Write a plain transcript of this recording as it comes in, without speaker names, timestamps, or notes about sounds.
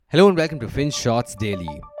Hello and welcome to FinShots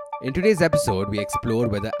Daily. In today's episode, we explore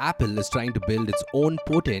whether Apple is trying to build its own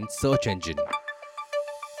potent search engine.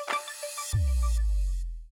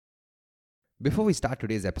 Before we start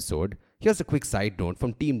today's episode, here's a quick side note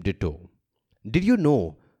from Team Ditto. Did you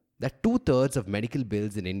know that 2/3 of medical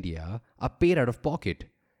bills in India are paid out of pocket?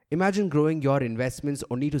 Imagine growing your investments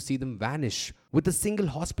only to see them vanish with a single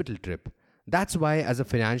hospital trip. That's why, as a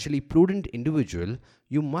financially prudent individual,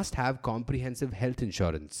 you must have comprehensive health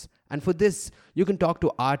insurance. And for this, you can talk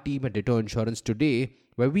to our team at Ditto Insurance today,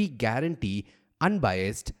 where we guarantee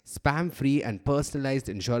unbiased, spam free, and personalized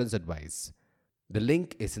insurance advice. The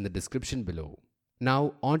link is in the description below.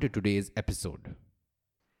 Now, on to today's episode.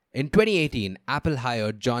 In 2018, Apple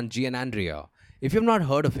hired John Giannandrea. If you've not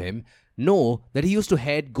heard of him, know that he used to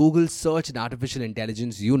head Google's search and artificial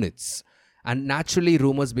intelligence units. And naturally,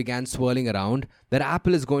 rumors began swirling around that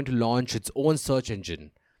Apple is going to launch its own search engine.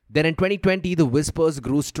 Then in 2020, the whispers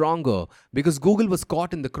grew stronger because Google was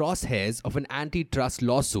caught in the crosshairs of an antitrust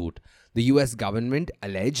lawsuit. The US government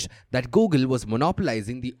alleged that Google was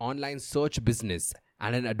monopolizing the online search business,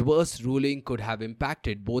 and an adverse ruling could have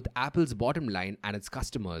impacted both Apple's bottom line and its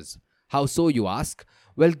customers. How so, you ask?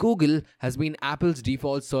 Well, Google has been Apple's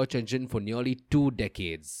default search engine for nearly 2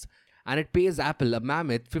 decades. And it pays Apple a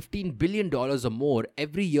mammoth $15 billion or more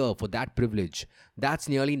every year for that privilege. That's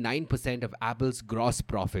nearly 9% of Apple's gross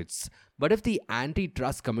profits. But if the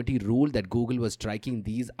antitrust committee ruled that Google was striking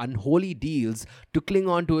these unholy deals to cling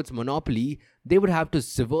on to its monopoly, they would have to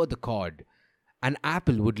sever the cord. And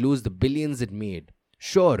Apple would lose the billions it made.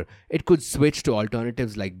 Sure, it could switch to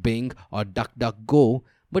alternatives like Bing or DuckDuckGo,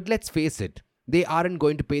 but let's face it, they aren't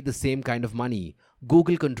going to pay the same kind of money.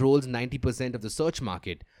 Google controls 90% of the search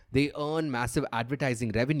market. They earn massive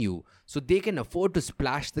advertising revenue, so they can afford to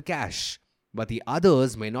splash the cash. But the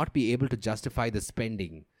others may not be able to justify the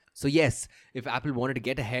spending. So yes, if Apple wanted to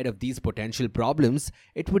get ahead of these potential problems,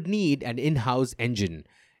 it would need an in-house engine.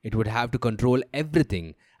 It would have to control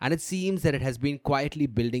everything, and it seems that it has been quietly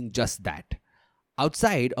building just that.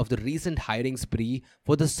 Outside of the recent hiring spree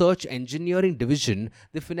for the search engineering division,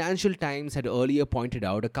 the Financial Times had earlier pointed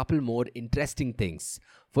out a couple more interesting things.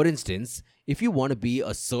 For instance, if you want to be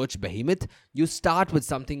a search behemoth, you start with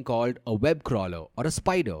something called a web crawler or a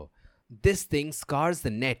spider. This thing scars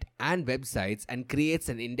the net and websites and creates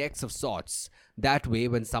an index of sorts. That way,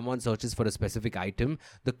 when someone searches for a specific item,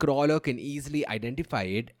 the crawler can easily identify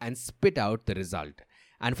it and spit out the result.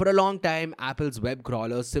 And for a long time, Apple's web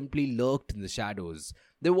crawler simply lurked in the shadows.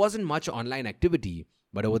 There wasn't much online activity,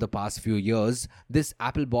 but over the past few years, this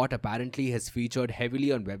Apple bot apparently has featured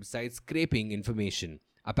heavily on websites scraping information.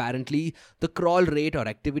 Apparently, the crawl rate or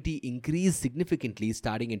activity increased significantly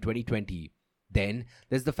starting in 2020. Then,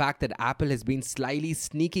 there's the fact that Apple has been slyly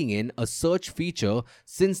sneaking in a search feature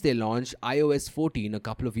since they launched iOS 14 a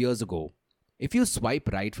couple of years ago. If you swipe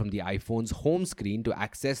right from the iPhone's home screen to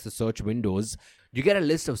access the search windows, you get a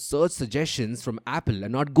list of search suggestions from Apple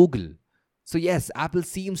and not Google. So yes, Apple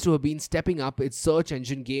seems to have been stepping up its search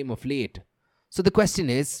engine game of late. So the question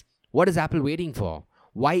is, what is Apple waiting for?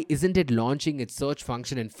 Why isn't it launching its search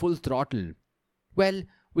function in full throttle? Well,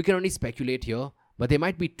 we can only speculate here, but there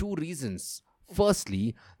might be 2 reasons.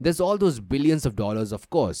 Firstly, there's all those billions of dollars, of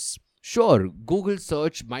course. Sure, Google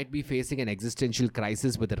search might be facing an existential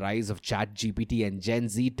crisis with the rise of ChatGPT and Gen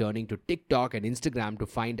Z turning to TikTok and Instagram to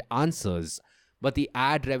find answers. But the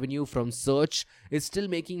ad revenue from search is still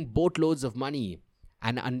making boatloads of money.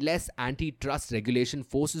 And unless antitrust regulation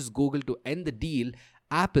forces Google to end the deal,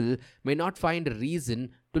 Apple may not find a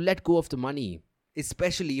reason to let go of the money,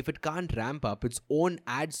 especially if it can't ramp up its own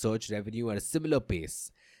ad search revenue at a similar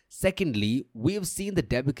pace. Secondly, we've seen the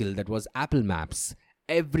debacle that was Apple Maps.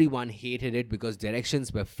 Everyone hated it because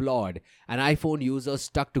directions were flawed, and iPhone users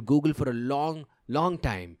stuck to Google for a long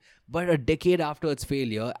time. But a decade after its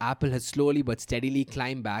failure, Apple has slowly but steadily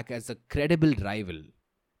climbed back as a credible rival.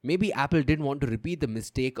 Maybe Apple didn't want to repeat the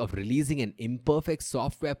mistake of releasing an imperfect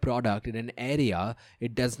software product in an area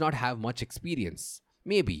it does not have much experience.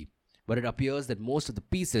 Maybe, but it appears that most of the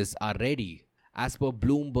pieces are ready. As per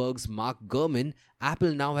Bloomberg's Mark Gurman,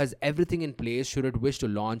 Apple now has everything in place should it wish to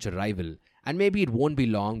launch a rival. And maybe it won't be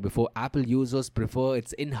long before Apple users prefer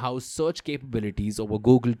its in-house search capabilities over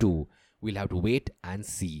Google too. We'll have to wait and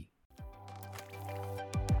see.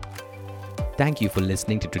 Thank you for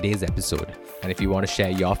listening to today's episode. And if you want to share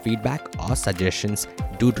your feedback or suggestions,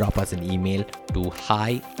 do drop us an email to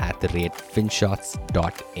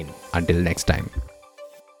hi@finshots.in. Until next time.